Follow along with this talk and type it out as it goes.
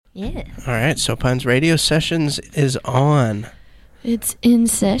Yeah. All right, SoPines Radio Sessions is on. It's in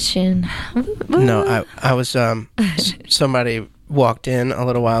session. No, I was, somebody walked in a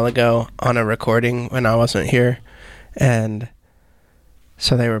little while ago on a recording when I wasn't here, and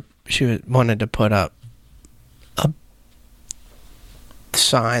so she wanted to put up a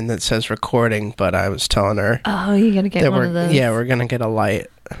sign that says recording, but I was telling her, oh, you gotta get one of those. Yeah, we're gonna get a light,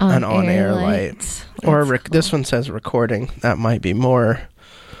 an on-air light. Or cool. This one says recording. That might be more,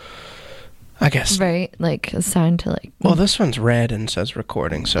 I guess. Right, like a sign to like. Well, this one's red and says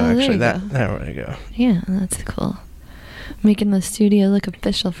recording, so actually there we go. Yeah, that's cool. Making the studio look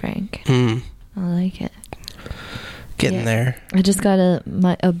official, Frank. I like it. Getting there. I just got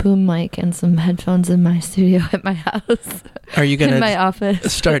a boom mic and some headphones in my studio at my house. Are you gonna in my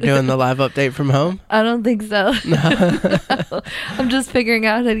office start doing the live update from home? I don't think so. No. I'm just figuring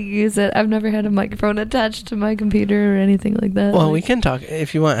out how to use it. I've never had a microphone attached to my computer or anything like that. Well, we can talk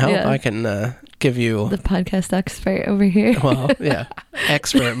if you want help. Yeah. I can give you the podcast expert over here. Well, yeah,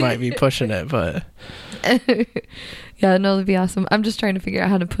 expert might be pushing it, but yeah, no, that'd be awesome. I'm just trying to figure out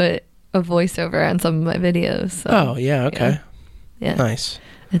how to put a voiceover on some of my videos. So, oh, yeah, okay. Yeah. Nice.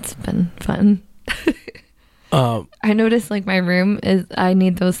 It's been fun. I noticed, like, my room I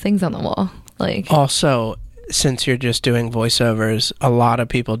need those things on the wall. Like, also, since you're just doing voiceovers, a lot of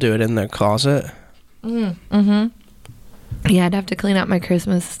people do it in their closet. Yeah, I'd have to clean out my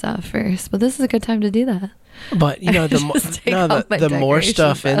Christmas stuff first, but this is a good time to do that. But, you know, the more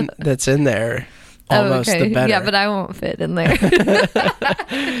stuff that's in there, almost the better. Yeah, but I won't fit in there.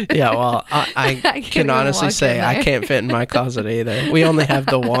 Yeah, well, I can honestly say I can't fit in my closet either. We only have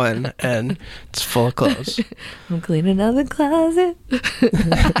the one, and it's full of clothes. I'm cleaning out the closet.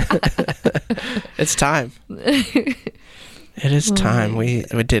 It's time. It is time. We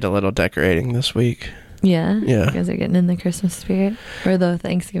did a little decorating this week. Yeah? Yeah. You guys are getting in the Christmas spirit? Or the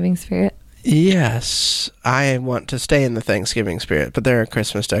Thanksgiving spirit? Yes, I want to stay in the Thanksgiving spirit, but there are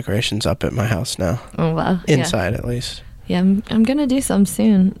Christmas decorations up at my house now. Oh, wow. Inside, at least. Yeah, I'm going to do some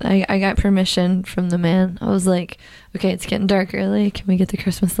soon. I got permission from the man. I was like, okay, it's getting dark early. Can we get the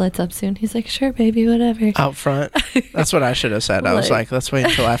Christmas lights up soon? He's like, sure, baby, whatever. Out front? That's what I should have said. I was like, let's wait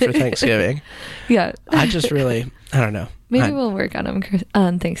until after Thanksgiving. Yeah. I just really, I don't know. Maybe we'll work on them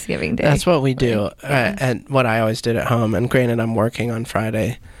on Thanksgiving Day. That's what we do. And what I always did at home. And granted, I'm working on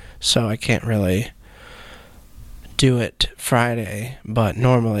Friday, so I can't really do it Friday, but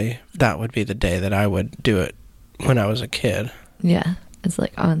normally that would be the day that I would do it when I was a kid. Yeah, it's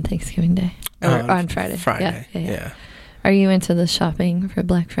like on Thanksgiving Day. Or on Friday. Friday, yeah. Are you into the shopping for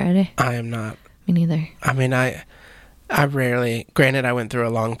Black Friday? I am not. Me neither. I mean, I rarely, granted I went through a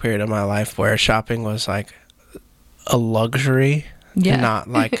long period of my life where shopping was like a luxury, not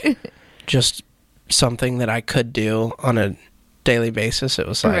like just something that I could do on a daily basis. It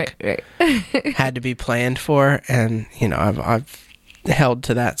was like right. had to be planned for, and you know I've held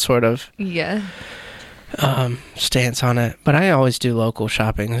to that sort of stance on it. But I always do local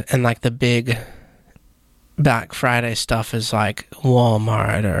shopping, and like the big Black Friday stuff is like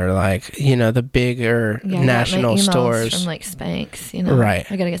Walmart or like, you know, the bigger national stores from like Spanx, you know. Right.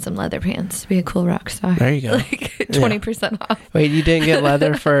 I gotta get some leather pants to be a cool rock star. There you go. Like 20% off. Wait, you didn't get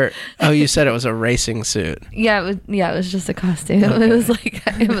leather for? Oh, you said it was a racing suit. Yeah, it was just a costume. Okay. It was like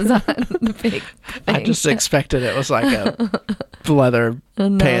Amazon big thing. I just expected it was like a leather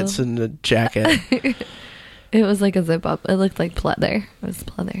pants and a jacket. It was like a zip up. It looked like pleather. It was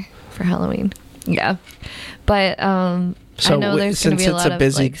pleather for Halloween. Yeah, but so I know there's going to be a lot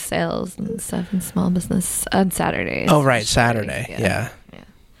of like sales and stuff in small business on Saturdays. Oh, right, Saturday. Yeah.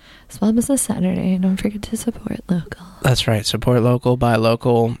 Small Business Saturday. Don't forget to support local. That's right. Support local, buy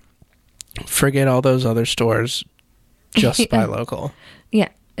local. Forget all those other stores. Just buy local. Yeah.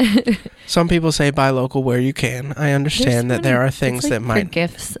 Some people say buy local where you can. I understand that there are things that might... For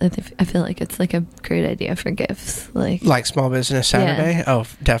gifts, I feel like it's like a great idea for gifts. Like Small Business Saturday? Yeah. Oh,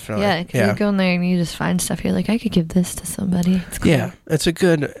 definitely. Yeah, because you go in there and you just find stuff. You're like, I could give this to somebody. It's cool. Yeah, it's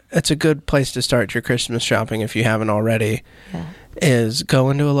a good place to start your Christmas shopping if you haven't already, is go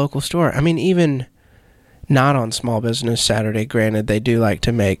into a local store. I mean, even not on Small Business Saturday, granted, they do like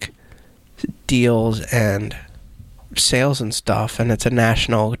to make deals and sales and stuff, and it's a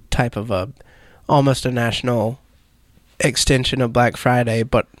national type of almost a national extension of Black Friday,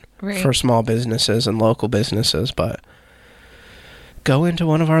 but for small businesses and local businesses. But go into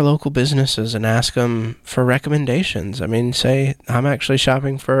one of our local businesses and ask them for recommendations. I mean, say, I'm actually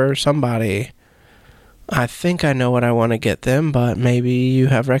shopping for somebody. I think I know what I want to get them, but maybe you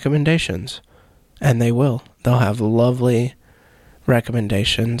have recommendations. And they will. They'll have lovely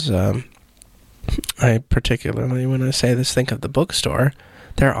recommendations. I particularly, when I say this, think of the bookstore.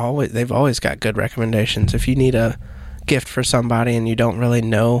 they've always got good recommendations. If you need a gift for somebody and you don't really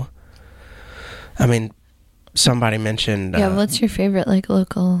know, I mean, somebody mentioned... what's your favorite, like,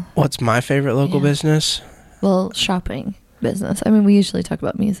 local... What's my favorite local business? Well, shopping business. I mean, we usually talk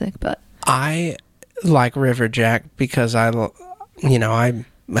about music, but... I like River Jack because I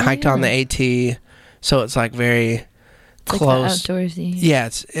hiked on the AT, so it's, like, very close. Like outdoorsy. Yeah,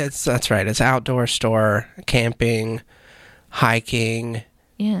 it's that's right. It's outdoor store, camping, hiking.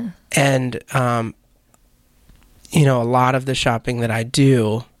 Yeah. And, a lot of the shopping that I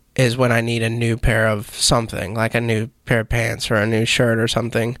do is when I need a new pair of something, like a new pair of pants or a new shirt or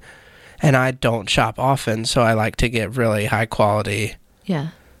something. And I don't shop often, so I like to get really high quality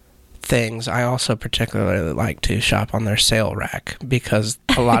things. I also particularly like to shop on their sale rack because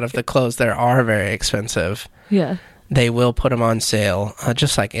a lot of the clothes there are very expensive. Yeah. They will put them on sale,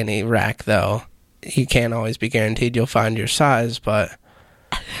 just like any rack, though. You can't always be guaranteed you'll find your size, but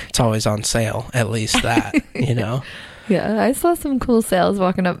it's always on sale, at least that, Yeah, I saw some cool sales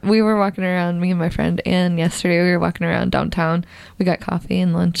walking up. We were walking around, me and my friend Ann, yesterday. We were walking around downtown. We got coffee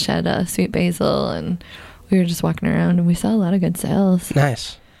and lunch at Sweet Basil, and we were just walking around, and we saw a lot of good sales.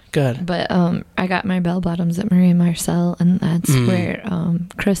 Nice. Good. But I got my bell bottoms at Marie Marcel, and that's where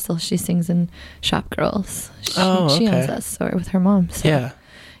Crystal, she sings in Shop Girls. She owns that store with her mom. So.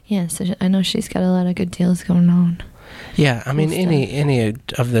 Yeah, so I know she's got a lot of good deals going on. Yeah, I mean, any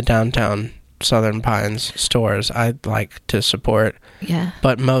of the downtown Southern Pines stores I'd like to support. Yeah.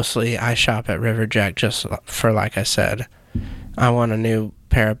 But mostly I shop at River Jack just for, like I said, I want a new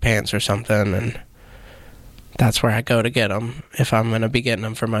pair of pants or something, and that's where I go to get them if I'm going to be getting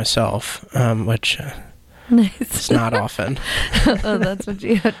them for myself, which is not often. Oh, that's what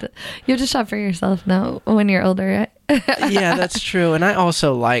you have to shop for yourself now when you're older, right? Yeah, that's true. And I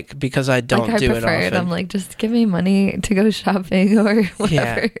also because I don't do it often. I'm like, just give me money to go shopping or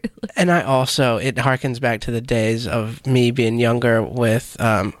whatever. Yeah. And I also, it harkens back to the days of me being younger with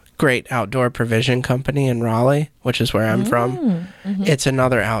Great Outdoor Provision Company in Raleigh, which is where I'm from. Mm-hmm. It's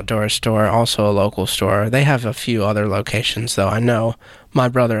another outdoor store, also a local store. They have a few other locations, though. I know my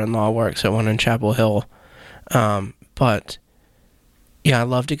brother-in-law works at one in Chapel Hill. But yeah, I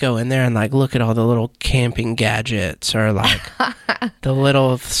love to go in there and like look at all the little camping gadgets or like the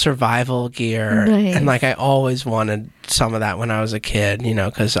little survival gear. Nice. And like I always wanted some of that when I was a kid,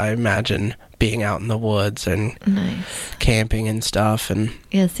 because I imagine being out in the woods and camping and stuff. And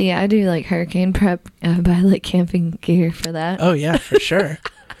yeah, see, I do like hurricane prep. I buy like camping gear for that. Oh yeah, for sure.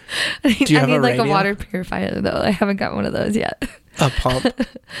 I need like a water purifier though. I haven't got one of those yet. A pump?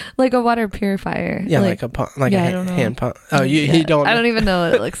 Like a water purifier. Yeah, like a pump, like a hand pump. Oh, you don't know. I don't even know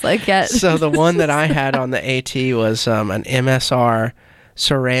what it looks like yet. So the one that I had on the AT was an MSR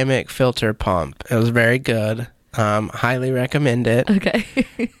ceramic filter pump. It was very good. Highly recommend it. Okay.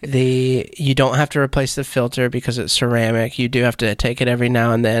 You don't have to replace the filter because it's ceramic. You do have to take it every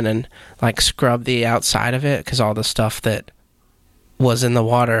now and then and like scrub the outside of it because all the stuff that was in the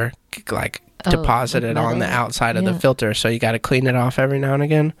water deposited on the outside of the filter, so you got to clean it off every now and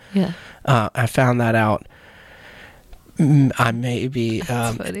again. Yeah. I found that out. I may be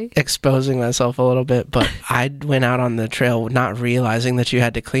exposing myself a little bit, but I went out on the trail not realizing that you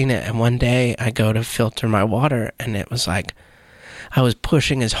had to clean it, and one day I go to filter my water, and it was like I was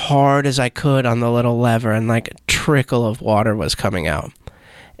pushing as hard as I could on the little lever, and like a trickle of water was coming out.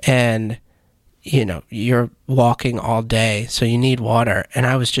 And you're walking all day, so you need water. And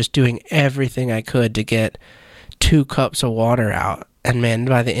I was just doing everything I could to get 2 cups of water out. And man,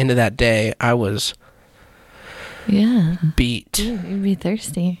 by the end of that day, I was beat. Dude, you'd be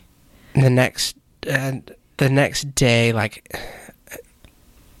thirsty. The next day, like,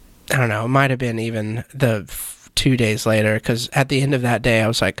 I don't know, it might have been even the 2 days later, because at the end of that day, I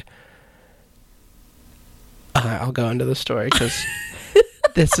was like, I'll go into the story, because...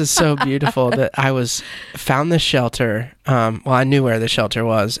 This is so beautiful that found the shelter. I knew where the shelter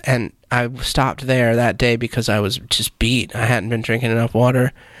was, and I stopped there that day because I was just beat. I hadn't been drinking enough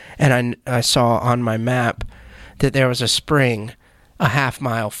water, and I saw on my map that there was a spring a half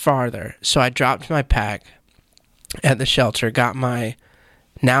mile farther. So I dropped my pack at the shelter, got my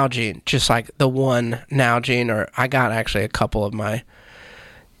Nalgene, just like the one Nalgene, or I got actually a couple of my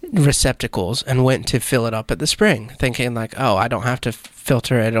receptacles, and went to fill it up at the spring, thinking like, oh, I don't have to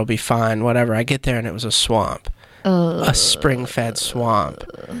filter it, it'll be fine, whatever. I get there and it was a swamp, a spring-fed swamp.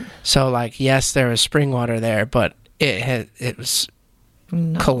 So like, yes, there was spring water there, but it was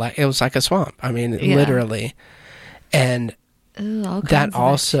it was like a swamp. I mean, literally. And that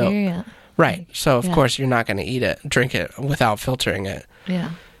also bacteria. Right. So of course you're not going to drink it without filtering it.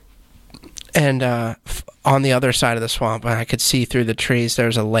 Yeah. And on the other side of the swamp, I could see through the trees,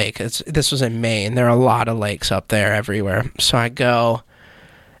 there's a lake. This was in Maine. There are a lot of lakes up there everywhere. So I go,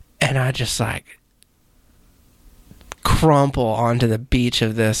 and I just like crumple onto the beach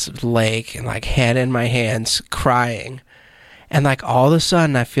of this lake and like head in my hands, crying. And like all of a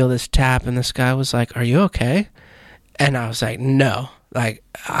sudden, I feel this tap, and this guy was like, "Are you okay?" And I was like, "No." Like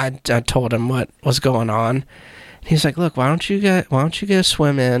I told him what was going on. He's like, "Look, why don't you get a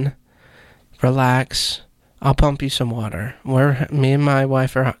swim in? Relax. I'll pump you some water." Me and my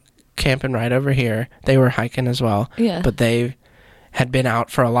wife are camping right over here. They were hiking as well. Yeah. But they had been out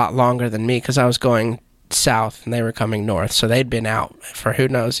for a lot longer than me because I was going south and they were coming north. So they'd been out for who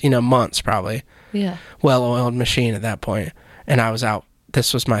knows, months probably. Yeah. Well-oiled machine at that point. And I was out.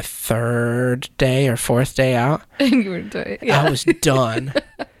 This was my 3rd day or 4th day out. And you were done. Yeah. I was done.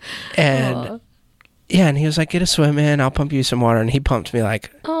 And... Aww. Yeah, and he was like, "Get a swim in, I'll pump you some water." And he pumped me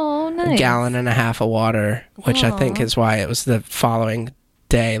like nice. a gallon and a half of water, which I think is why it was the following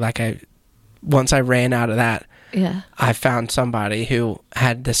day. Like once I ran out of that, I found somebody who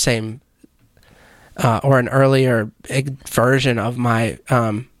had the same or an earlier version of my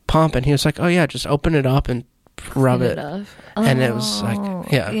pump, and he was like, "Oh yeah, just open it up and rub it." And it was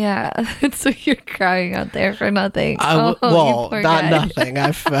like, yeah. So you're crying out there for nothing. Well, not guy. Nothing.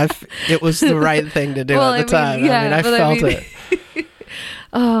 It was the right thing to do at the time. I felt it.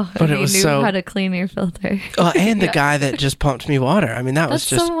 But it was so how to clean your filter. And the guy that just pumped me water. That was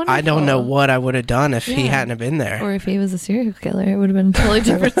just so I don't know what I would have done if he hadn't have been there. Or if he was a serial killer, it would have been a totally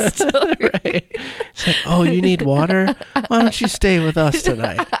different story. Right. It's like, "Oh, you need water? Why don't you stay with us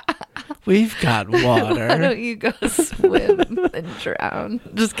tonight? We've got water. Why don't you go swim and drown?"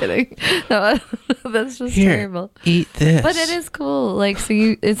 Just kidding. No, that's just terrible. Eat this. But it is cool. Like, so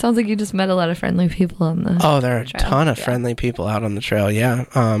it sounds like you just met a lot of friendly people on the there are trail. A ton of friendly people out on the trail. Yeah.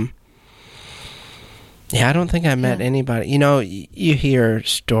 I don't think I met anybody. You hear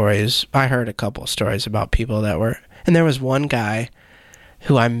stories. I heard a couple of stories about people that were, and there was one guy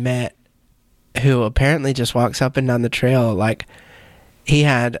who I met who apparently just walks up and down the trail like he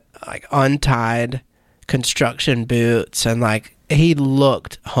had like untied construction boots and like he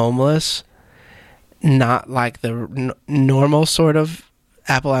looked homeless, not like the normal sort of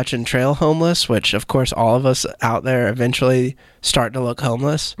Appalachian Trail homeless, which of course all of us out there eventually start to look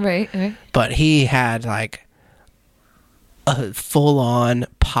homeless. Right. But he had like a full-on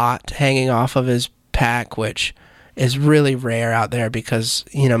pot hanging off of his pack, which is really rare out there because,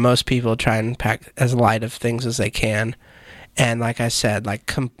 most people try and pack as light of things as they can. And like I said,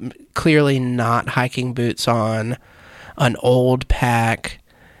 like clearly not hiking boots on, an old pack,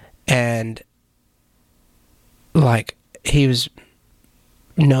 and like he was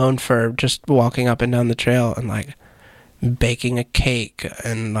known for just walking up and down the trail and like baking a cake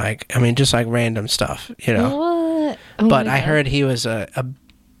and like, just like random stuff, What? Oh but I heard he was a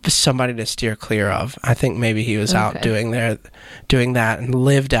somebody to steer clear of. I think maybe he was out doing that and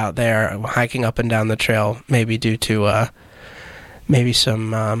lived out there hiking up and down the trail, maybe due to maybe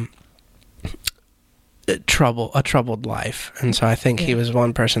some a troubled life. And so I think he was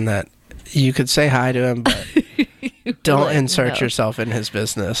one person that you could say hi to him, but don't insert yourself in his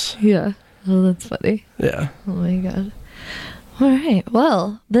business. Yeah. Oh, that's funny. Yeah. Oh my God. All right.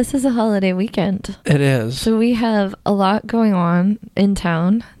 Well, this is a holiday weekend. It is. So we have a lot going on in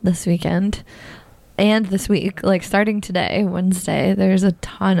town this weekend and this week. Like starting today, Wednesday, there's a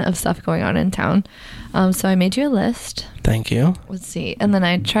ton of stuff going on in town. So I made you a list. Thank you. Let's see. And then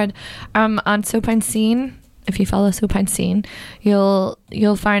I tried on SoPines Scene. If you follow SoPines Scene, you'll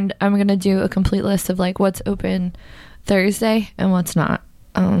find I'm going to do a complete list of like what's open Thursday and what's not.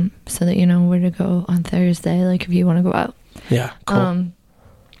 So that you know where to go on Thursday, like if you want to go out. Yeah, cool.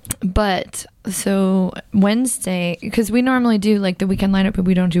 But so Wednesday, because we normally do like the weekend lineup, but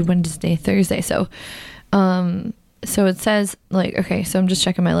we don't do Wednesday, Thursday. So it says like, okay, so I'm just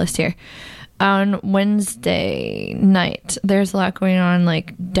checking my list here. On Wednesday night, there's a lot going on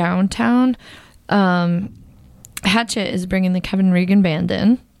like downtown. Hatchet is bringing the Kevin Regan band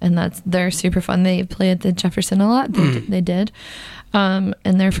in, and they're super fun. They play at the Jefferson a lot. They did. And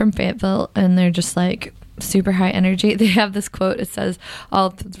they're from Fayetteville, and they're just like super high energy. They have this quote. It says,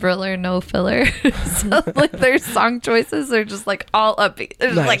 "All thriller, no filler." So like their song choices are just like all upbeat.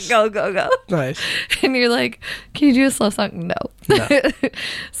 They're just like go, go, go. Nice. And you're like, can you do a slow song? No.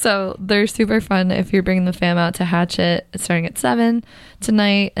 So they're super fun if you're bringing the fam out to Hatchet. It's starting at 7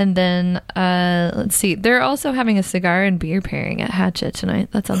 tonight. And then let's see. They're also having a cigar and beer pairing at Hatchet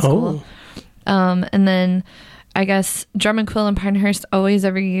tonight. That sounds cool. And then I guess Drum and Quill in Pinehurst always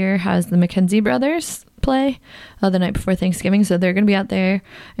every year has the McKenzie Brothers play the night before Thanksgiving. So they're going to be out there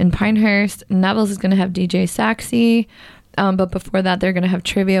in Pinehurst. Neville's is going to have DJ Saxy. But before that, they're going to have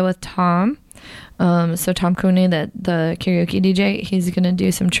trivia with Tom. So Tom Cooney, the karaoke DJ, he's going to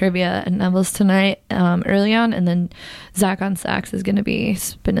do some trivia at Neville's tonight early on. And then Zach on sax is going to be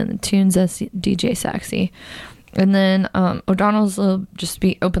spinning the tunes as DJ Saxy. And then O'Donnell's will just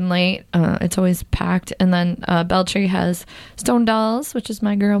be open late. It's always packed. And then Beltree has Stone Dolls, which is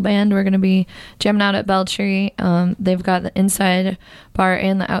my girl band. We're going to be jamming out at Beltree. They've got the inside bar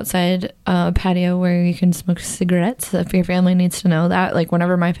and the outside patio where you can smoke cigarettes if your family needs to know that. Like,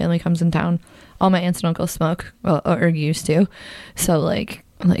 whenever my family comes in town, all my aunts and uncles smoke, or used to. So, like,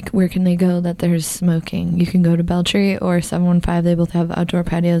 where can they go that there's smoking? You can go to Beltree or 715. They both have outdoor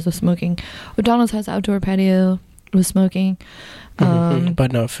patios with smoking. O'Donnell's has outdoor patio with smoking.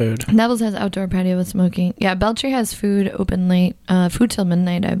 But no food. Neville's has outdoor patio with smoking. Yeah, Beltree has food open late. Food till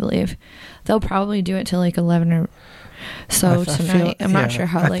midnight, I believe. They'll probably do it till like 11 or so tonight. I'm not sure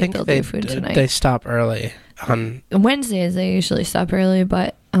how late they'll do food tonight. They stop early. On Wednesdays, they usually stop early,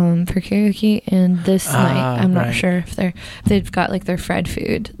 but for karaoke and this night, I'm not sure if they've got like their fried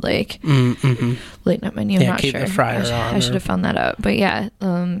food, like late night menu. I'm not keep sure. The fryer on, I should have found that out, but yeah,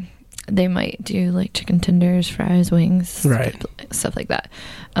 they might do like chicken tenders, fries, wings, stuff like that.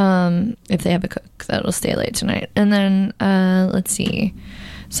 If they have a cook, that'll stay late tonight. And then let's see.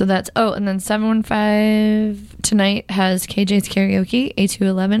 So that's and then 715 tonight has KJ's Karaoke, 8 to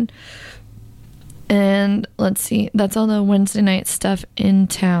 11. And let's see, that's all the Wednesday night stuff in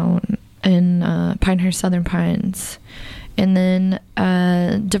town in Pinehurst, Southern Pines. And then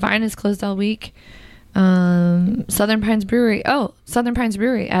Divine is closed all week. Southern Pines Brewery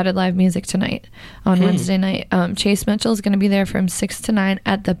added live music tonight on Wednesday night. Chase Mitchell is going to be there from 6 to 9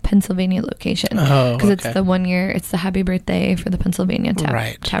 at the Pennsylvania location, because it's the 1 year, it's the happy birthday for the Pennsylvania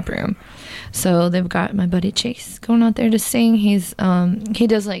tap room. So they've got my buddy Chase going out there to sing. He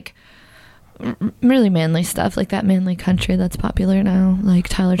does like really manly stuff, like that manly country that's popular now, like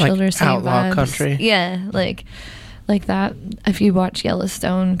Tyler Childers, outlaw vibes. Country. Yeah, like that. If you watch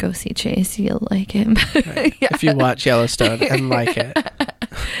Yellowstone, go see Chase. You'll like him. Right. Yeah. If you watch Yellowstone and like it.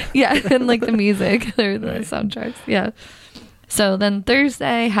 Yeah, and like the music or the soundtracks. Yeah. So then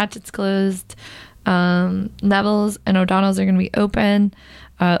Thursday, Hatchet's closed. Neville's and O'Donnell's are going to be open.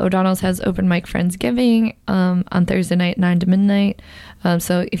 O'Donnell's has open mic Friendsgiving on Thursday night, 9 to midnight.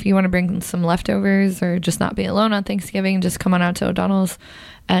 So if you want to bring some leftovers or just not be alone on Thanksgiving, just come on out to O'Donnell's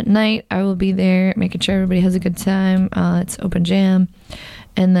at night. I will be there making sure everybody has a good time. It's open jam.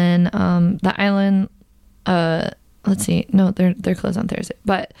 And then the Island, let's see, no, they're closed on Thursday.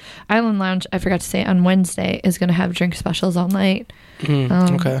 But Island Lounge, I forgot to say, on Wednesday is going to have drink specials all night.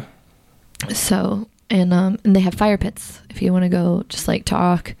 Okay. So... And they have fire pits if you want to go just like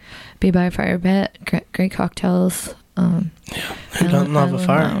talk, be by a fire pit. Great cocktails. Who doesn't love a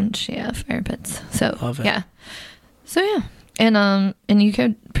fire? Lounge. Yeah, fire pits. So love it. Yeah. So yeah. And you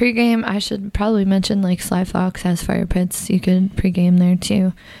could pregame. I should probably mention like Sly Fox has fire pits. You could pregame there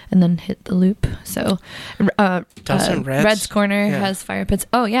too, and then hit the loop. So, Red's Corner has fire pits.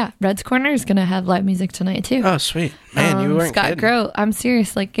 Oh yeah, Red's Corner is gonna have live music tonight too. Oh sweet, man, you weren't Scott kidding. Grow. I'm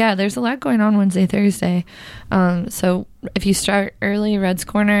serious. Like there's a lot going on Wednesday, Thursday. So if you start early, Red's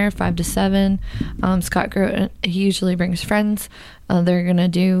Corner 5 to 7. Scott Grow, he usually brings friends. They're gonna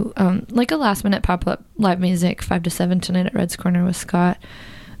do like a last minute pop up live music 5 to 7 tonight at Red's Corner with Scott.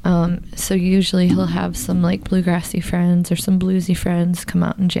 So usually he'll have some like bluegrassy friends or some bluesy friends come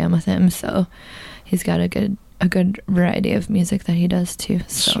out and jam with him. So he's got a good variety of music that he does too.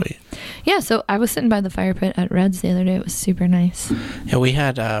 So. Sweet. Yeah, so I was sitting by the fire pit at Red's the other day. It was super nice. Yeah, we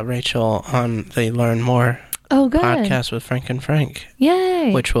had Rachel on the Learn More podcast with Frank and Frank.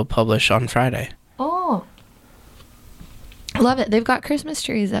 Yay! Which we'll publish on Friday. Oh. Love it. They've got Christmas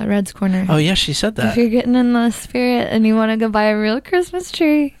trees at Red's Corner. Oh, yeah, she said that. If you're getting in the spirit and you want to go buy a real Christmas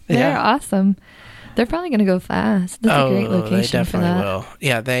tree, they're awesome. They're probably going to go fast. That's a great location for that. They definitely will.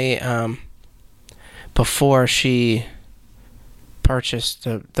 Yeah, they, before she purchased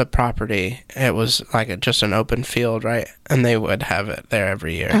the property, it was like just an open field, right? And they would have it there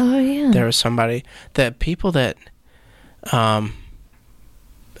every year. Oh, yeah. There was somebody, the people that,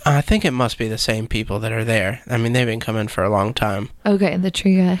 I think it must be the same people that are there. I mean, they've been coming for a long time. Okay, the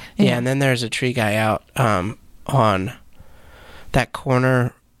tree guy. Yeah, and then there's a tree guy out on that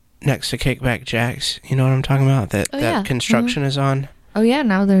corner next to Kickback Jack's. You know what I'm talking about? That construction is on. Oh, yeah,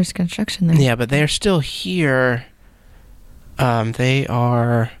 now there's construction there. Yeah, but they're still here. They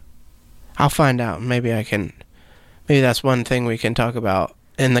are... I'll find out. Maybe that's one thing we can talk about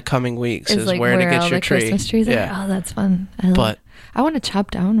in the coming weeks is like where to get your tree. Christmas trees are. Oh, that's fun. I want to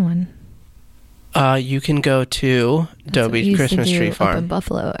chop down one. You can go to Dobie's Christmas Tree Farm up in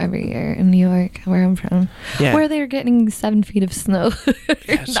Buffalo every year in New York, where I'm from. Yeah. Where they're getting 7 feet of snow.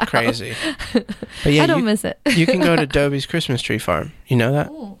 It's crazy. But yeah, I don't miss it. You can go to Dobie's Christmas Tree Farm. You know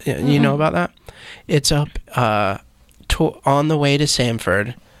that? Yeah, you know about that? It's up on the way to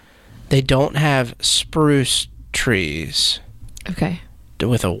Sanford. They don't have spruce trees. Okay.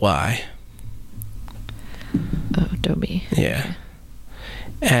 With a Y. Oh, Dobie. Yeah. Okay.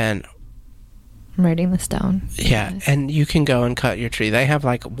 And I'm writing this down. Yeah, and you can go and cut your tree. They have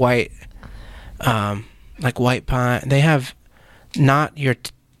like white pine. They have not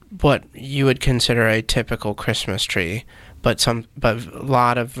what you would consider a typical Christmas tree, but a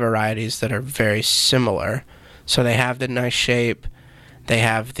lot of varieties that are very similar. So they have the nice shape. They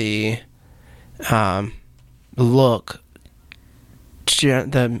have the look,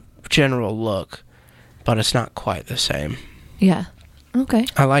 the general look, but it's not quite the same. Yeah. Okay.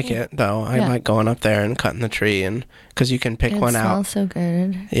 I like it though. I like going up there and cutting the tree, and because you can pick one out. It smells so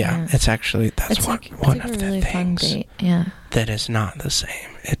good. Yeah, it's actually one of the things that is not the same.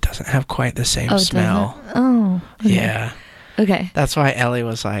 It doesn't have quite the same smell. Oh. Okay. Yeah. Okay. That's why Ellie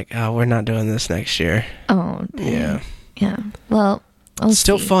was like, "Oh, we're not doing this next year." Oh. Dang. Yeah. Yeah. Well. It's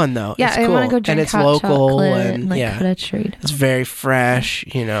still fun though. Yeah, it's cool. I want to go drink and it's hot local and cut a tree. It's very fresh,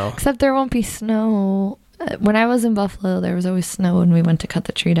 you know. Except there won't be snow. When I was in Buffalo, there was always snow when we went to cut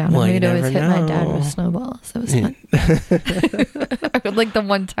the tree down. Well, and we'd always hit my dad with snowballs. It was fun. Like the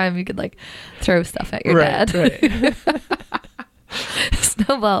one time you could like throw stuff at your dad. Right.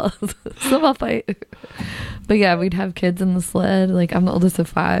 Snowball fight. But yeah, we'd have kids in the sled. Like I'm the oldest of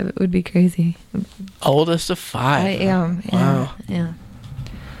 5. It would be crazy. Oldest of 5. I am. Yeah. Wow. Yeah.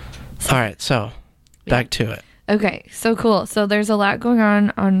 All right, so back to it. Okay, so cool. So there's a lot going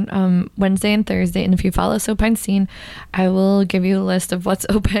on Wednesday and Thursday, and if you follow SoPines Scene, I will give you a list of what's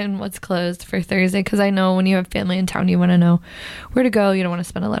open, what's closed for Thursday, because I know when you have family in town, you want to know where to go. You don't want to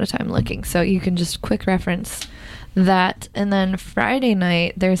spend a lot of time looking, so you can just quick reference that. And then Friday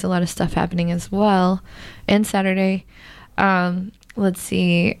night, there's a lot of stuff happening as well, and Saturday. Let's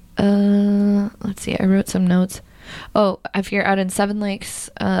see. I wrote some notes. Oh, if you're out in Seven Lakes,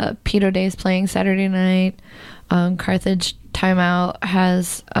 Pedo Day is playing Saturday night. Carthage Timeout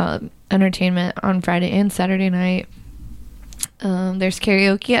has entertainment on Friday and Saturday night. There's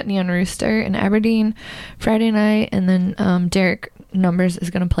karaoke at Neon Rooster in Aberdeen Friday night. And then Derek Numbers is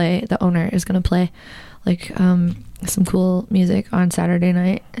going to play, the owner is going to play like some cool music on Saturday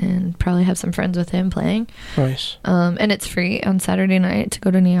night, and probably have some friends with him playing. Nice. And it's free on Saturday night to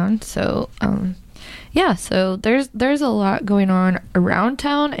go to Neon. So yeah, so there's a lot going on around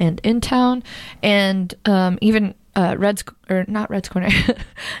town and in town, and even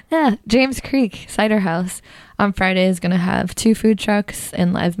James Creek Cider House on Friday is gonna have 2 food trucks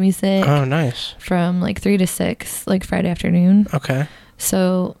and live music. Oh, nice. From like 3 to 6, like Friday afternoon. Okay.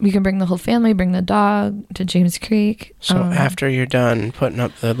 So you can bring the whole family, bring the dog to James Creek. So after you're done putting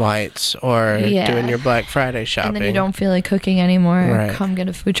up the lights or doing your Black Friday shopping, and then you don't feel like cooking anymore, come get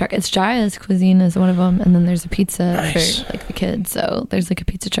a food truck. It's Jaya's Cuisine is one of them, and then there's a pizza for like the kids. So there's like a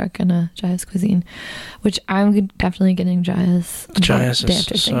pizza truck and a Jaya's Cuisine, which I'm definitely getting Jaya's. Jaya's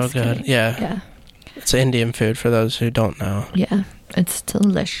is so good. Yeah. It's Indian food for those who don't know. Yeah, it's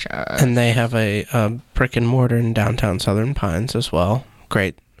delicious. And they have a brick and mortar in downtown Southern Pines as well.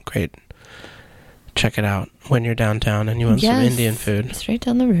 Great. Check it out when you're downtown and you want some Indian food. Straight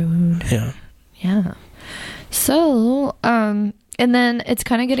down the road. Yeah. So, and then it's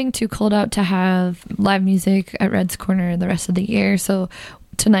kind of getting too cold out to have live music at Red's Corner the rest of the year. So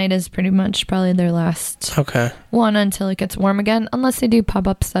tonight is pretty much probably their last one until it gets warm again, unless they do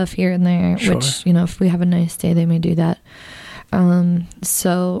pop-up stuff here and there, which, if we have a nice day, they may do that.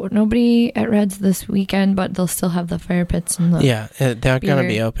 So nobody at Red's this weekend, but they'll still have the fire pits and the they're going to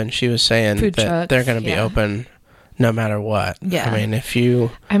be open. She was saying that trucks, they're going to be open no matter what. Yeah.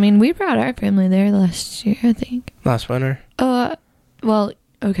 I mean, we brought our family there last year, I think. Last winter? Well,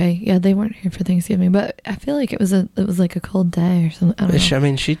 okay. Yeah, they weren't here for Thanksgiving, but I feel like it was like a cold day or something. I don't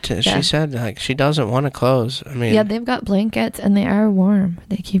know. She said like she doesn't want to close. Yeah, they've got blankets and they are warm.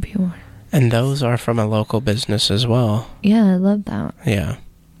 They keep you warm. And those are from a local business as well. Yeah, I love that. Yeah.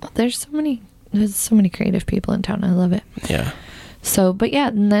 There's so many creative people in town. I love it. Yeah. So, but yeah,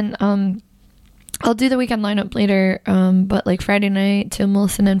 and then I'll do the weekend lineup later. But like Friday night, Tim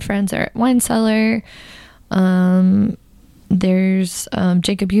Wilson and friends are at Wine Cellar. There's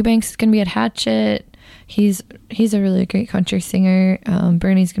Jacob Eubanks is gonna be at Hatchet. He's a really great country singer.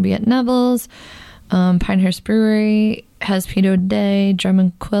 Bernie's gonna be at Neville's. Pinehurst Brewery has Peter Day. Drum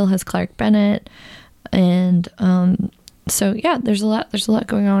and Quill has Clark Bennett. And so yeah, there's a lot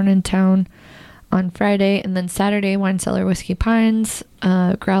going on in town on Friday. And then Saturday, Wine Cellar Whiskey Pines,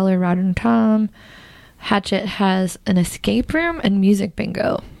 Growler Rod and Tom. Hatchet has an escape room and music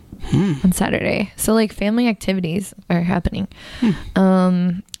bingo on Saturday. So like family activities are happening.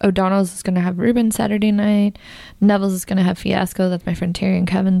 O'Donnell's is going to have Ruben Saturday night. Neville's is going to have Fiasco. That's my friend Terry and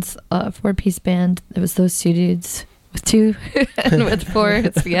Kevin's 4-piece band. It was those two dudes with 2 and with 4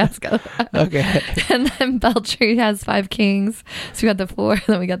 it's Fiasco. Okay. And then Beltry has 5 Kings. So we got the 4,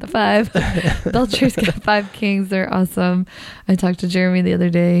 then we got the 5. Beltry's got 5 Kings. They're awesome. I talked to Jeremy the other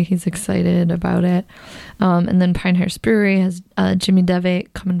day. He's excited about it. And then Pinehurst Brewery has Jimmy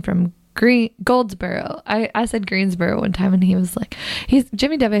Devate coming from Goldsboro. I said Greensboro one time and he was like,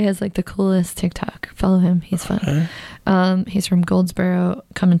 Jimmy Devate has like the coolest TikTok. Follow him. He's fun. Okay. He's from Goldsboro,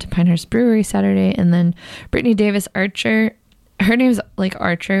 coming to Pinehurst Brewery Saturday. And then Brittany Davis Archer, her name's like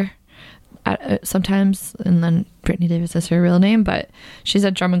Archer sometimes, and then Brittany Davis is her real name, but she's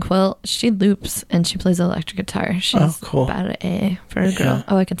at Drum and Quill. She loops and she plays electric guitar. She's cool. About an A for a girl. Yeah.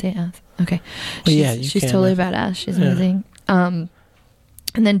 Oh, I can say ass. Okay. Well, she's totally badass. She's amazing.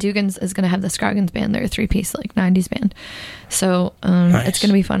 And then Dugan's is going to have the Scroggins band. They're a 3-piece, like 90s band. So nice. It's going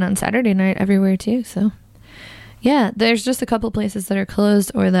to be fun on Saturday night everywhere too. So yeah, there's just a couple places that are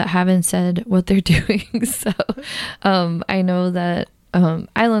closed or that haven't said what they're doing. So I know that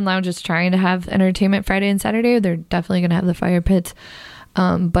Island Lounge is trying to have entertainment Friday and Saturday. They're definitely going to have the fire pits.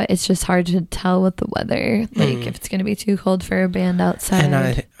 But it's just hard to tell with the weather, like if it's going to be too cold for a band outside.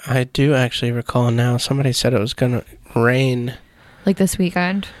 And I do actually recall now, somebody said it was going to rain. Like this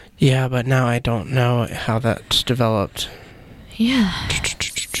weekend? Yeah, but now I don't know how that's developed. Yeah.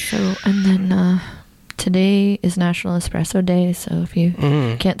 So, and then today is National Espresso Day, so if you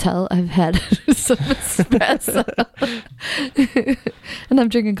can't tell, I've had some espresso. And I'm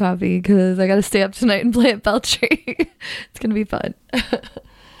drinking coffee because I got to stay up tonight and play at Beltry. It's going to be fun.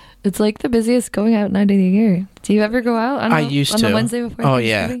 It's like the busiest going out night of the year. Do you ever go out on the Wednesday before? Oh,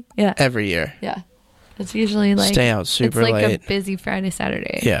 yeah. Yeah. Every year. Yeah. It's usually like stay out super late. It's like a busy Friday,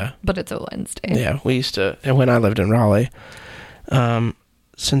 Saturday. Yeah. But it's a Wednesday. Yeah. We used to, and when I lived in Raleigh,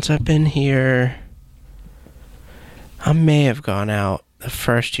 since I've been here, I may have gone out the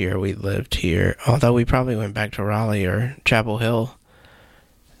first year we lived here, although we probably went back to Raleigh or Chapel Hill.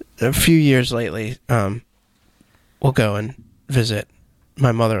 A few years lately, we'll go and visit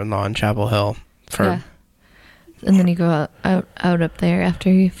my mother-in-law in Chapel Hill for... Yeah. And then you go out up there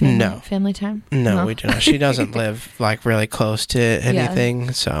after you family time? No, we do not. She doesn't live like really close to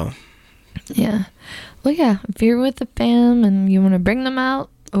anything, so... Yeah. Well, yeah, if you're with the fam and you want to bring them out,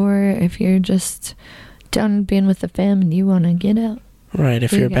 or if you're just done being with the fam and you want to get out. Right,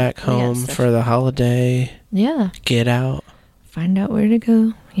 if you're back home for the holiday. Yeah. Get out. Find out where to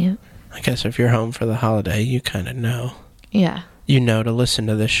go. Yeah. I guess if you're home for the holiday, you kind of know. Yeah. You know to listen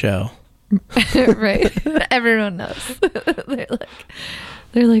to this show. Right. Everyone knows.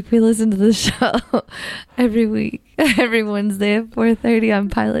 They're like, we listen to the show every week, every Wednesday at 4:30 on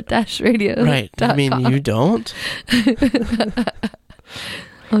Pilot-Radio. Right. I mean, you don't?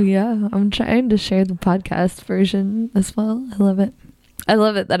 Oh, yeah. I'm trying to share the podcast version as well. I love it. I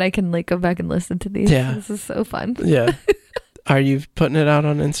love it that I can like go back and listen to these. Yeah. This is so fun. Yeah. Are you putting it out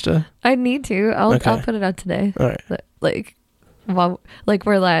on Insta? I need to. I'll put it out today. All right. Like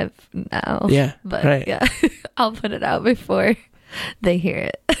we're live now. Yeah. But right. yeah, I'll put it out before they hear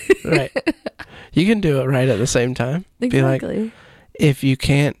it. Right. You can do it right at the same time. Exactly. Be like, if you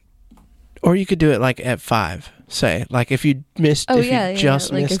can't, or you could do it like at 5. Say, like if you missed, you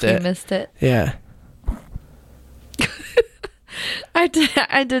missed it. Yeah. I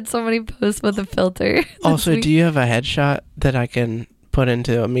did so many posts with a filter. Also, do you have a headshot that I can put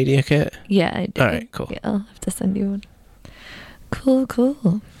into a media kit? Yeah, I do. All right, cool. Yeah, I'll have to send you one.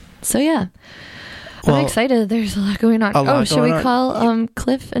 Cool. So yeah, I'm excited. There's a lot going on. Should we call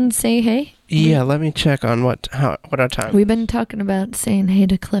Cliff and say hey? Yeah, let me check on what our time. We've been talking about saying hey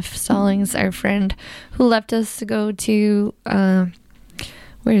to Cliff Stallings, our friend who left us to go to where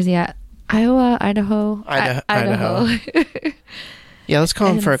is he at? Idaho. Idaho. Yeah, let's call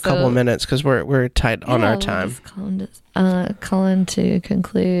him for a couple minutes because we're tight on our time. Calling to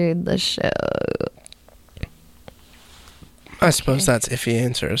conclude the show. I suppose that's if he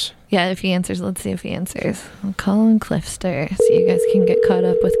answers. Yeah, if he answers, let's see if he answers. I'm calling Cliffster so you guys can get caught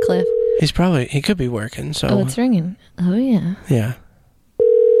up with Cliff. He could be working, so... Oh, it's ringing. Oh, yeah. Yeah.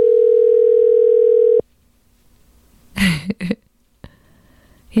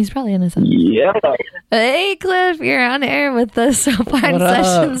 He's probably in his house. Yeah. Hey, Cliff, you're on air with the SoPines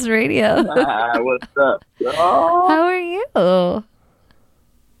Sessions Radio. What's up? How are you?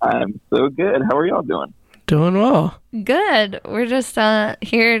 I'm so good. How are y'all doing? Doing well. Good. We're just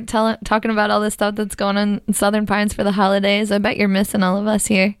here talking about all the stuff that's going on in Southern Pines for the holidays. I bet you're missing all of us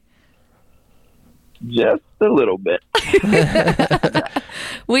here. Just a little bit.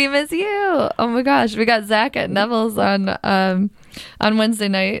 We miss you. Oh my gosh, we got Zach at Neville's on Wednesday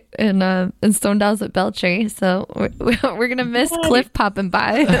night and Stone Dolls at Beltree. So we're gonna miss Cliff popping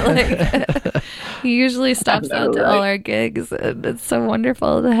by. Like, he usually stops out to all our gigs, and it's so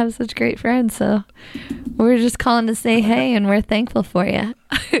wonderful to have such great friends. So we're just calling to say hey, and we're thankful for you.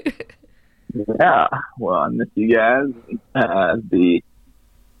 Yeah. Well, I miss you guys. The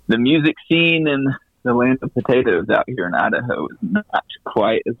music scene in the land of potatoes out here in Idaho is not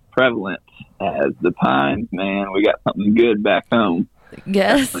quite as prevalent as the Pines, man. We got something good back home.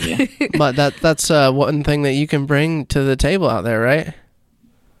 Yes. But that's one thing that you can bring to the table out there, right?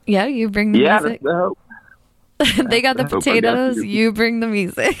 Yeah, you bring the music. That's the hope. They got the potatoes, you bring the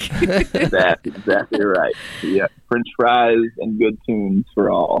music. That's exactly right. Yeah, French fries and good tunes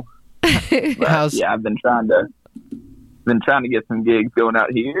for all. But, yeah, I've been trying to get some gigs going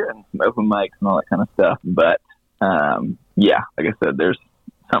out here and some open mics and all that kind of stuff. But yeah, like I said, there's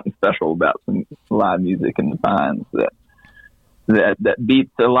something special about some live music in the Pines that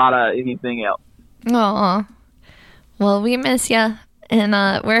beats a lot of anything else. Aw. Well, we miss you. And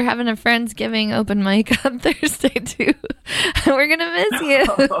we're having a Friendsgiving open mic on Thursday, too. We're going to miss you.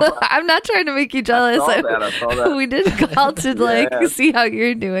 I'm not trying to make you jealous. I saw that. We did call to, see how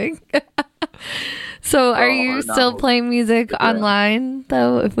you're doing. So are you still playing music online,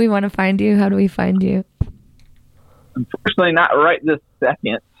 though? If we want to find you, how do we find you? Unfortunately, not right this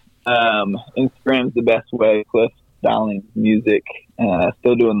second. Instagram's the best way. Cliff Stallings Music.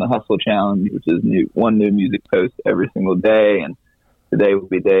 Still doing the Hustle Challenge, which is one new music post every single day. And today will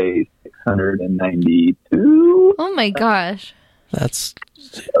be day 692. Oh, my gosh. That's...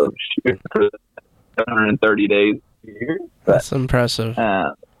 730 days a year. That's impressive.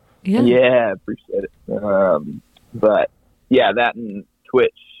 Yeah, appreciate it. But yeah, that and Twitch,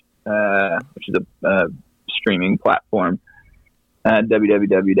 which is a streaming platform,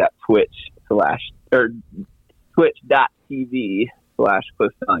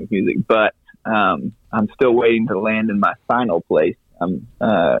 twitch.tv/Cliff Stallings Music. But I'm still waiting to land in my final place. I'm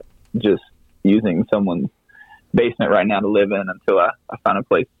just using someone's basement right now to live in until I find a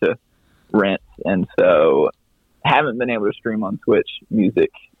place to rent, and so haven't been able to stream on Twitch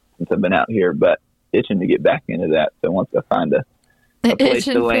music since I've been out here, but itching to get back into that. So once I find a place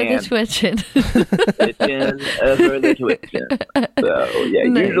to land, itching for the twitching. So yeah,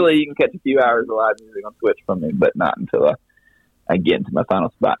 nice. Usually you can catch a few hours of live music on Twitch from me, but not until I get into my final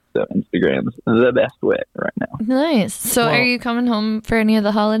spot. So Instagram's the best way right now. Nice. So are you coming home for any of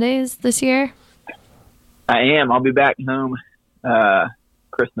the holidays this year? I am. I'll be back home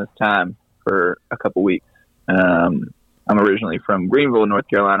Christmas time for a couple weeks. I'm originally from Greenville, North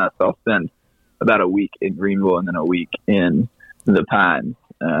Carolina, so I'll spend about a week in Greenville and then a week in the Pines.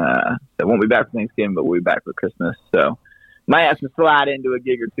 So I won't be back for Thanksgiving, but we'll be back for Christmas. So might have to slide into a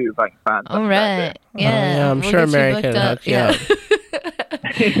gig or two if I can find something. All right. Yeah, I'm sure Mary can hook you up.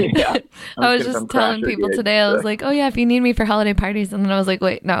 Yeah. I was just telling people today, I was like, oh yeah, if you need me for holiday parties. And then I was like,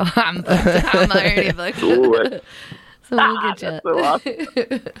 wait, no, I'm already booked. So we'll get you. So awesome.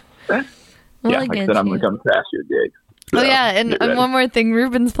 Yeah, like I said, I'm going to come crash your gig. So oh yeah, and one more thing,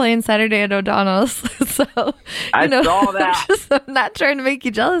 Ruben's playing Saturday at O'Donnell's, so I saw that. I'm not trying to make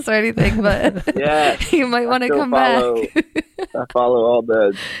you jealous or anything, but yeah, you might want to come back. I follow all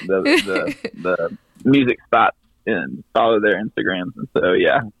the music spots and follow their Instagrams, and so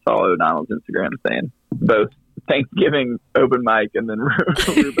yeah, follow O'Donnell's Instagram saying both Thanksgiving open mic and then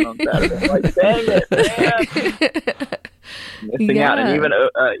Ruben on Saturday. I'm like, dang it, man. Missing out, and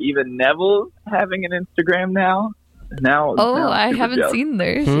even Neville's having an Instagram now. Now I haven't seen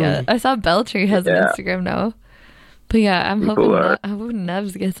theirs yet. I saw Beltree has an Instagram now. But yeah, I'm hoping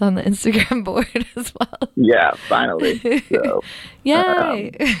Nevs gets on the Instagram board as well. Yeah, finally. So,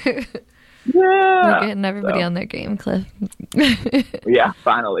 yay! We're getting everybody on their game, Cliff. Yeah,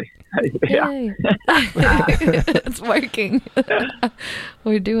 finally. Yay. It's working.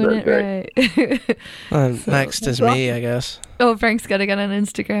 We're doing it right. Next is me, I guess. Oh, Frank's got to get on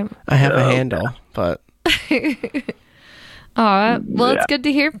Instagram. I have a handle, but... Well, it's good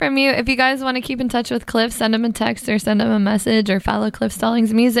to hear from you. If you guys want to keep in touch with Cliff, send him a text or send him a message or follow Cliff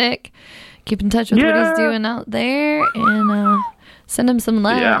Stallings Music. Keep in touch with what he's doing out there and send him some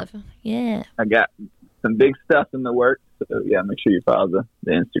love. Yeah. I got some big stuff in the works. So yeah, make sure you follow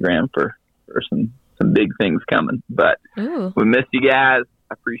the Instagram for some big things coming. But we missed you guys.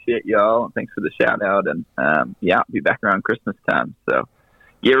 I appreciate y'all. Thanks for the shout out. And I'll be back around Christmas time. So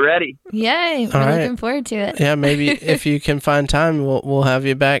get ready. Yay. We're looking forward to it. Yeah, maybe if you can find time, we'll have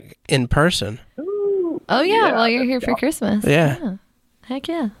you back in person. Ooh, oh yeah, while you're here for Christmas. Yeah. Heck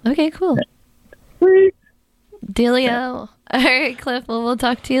yeah. Okay, cool. Sweet. Dealio. All right, Cliff. Well, we'll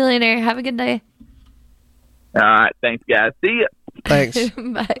talk to you later. Have a good day. All right. Thanks, guys. See ya. Thanks.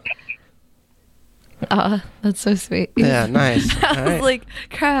 Bye. That's so sweet. Yeah, nice. I was like,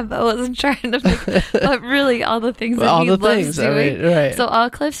 crap, I wasn't trying to make, but really all the things that he loves doing. I mean, right. So all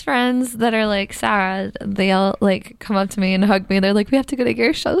Cliff's friends that are like sad, they all like come up to me and hug me. They're like, we have to go to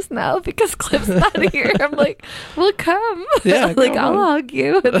your shows now because Cliff's not here. I'm like, well, come. Yeah, like, I'll hug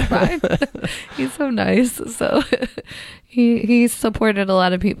you. It's fine. He's so nice. So he supported a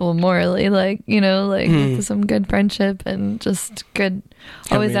lot of people morally, like, with some good friendship and just good,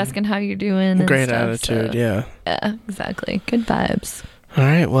 always asking how you're doing. Great and stuff, attitude, so. Yeah, exactly. Good vibes. All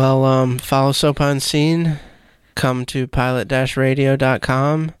right, well, follow SoPines Scene. Come to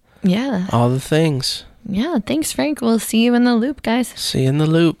pilot-radio.com. Yeah. All the things. Yeah, thanks, Frank. We'll see you in the loop, guys. See you in the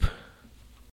loop.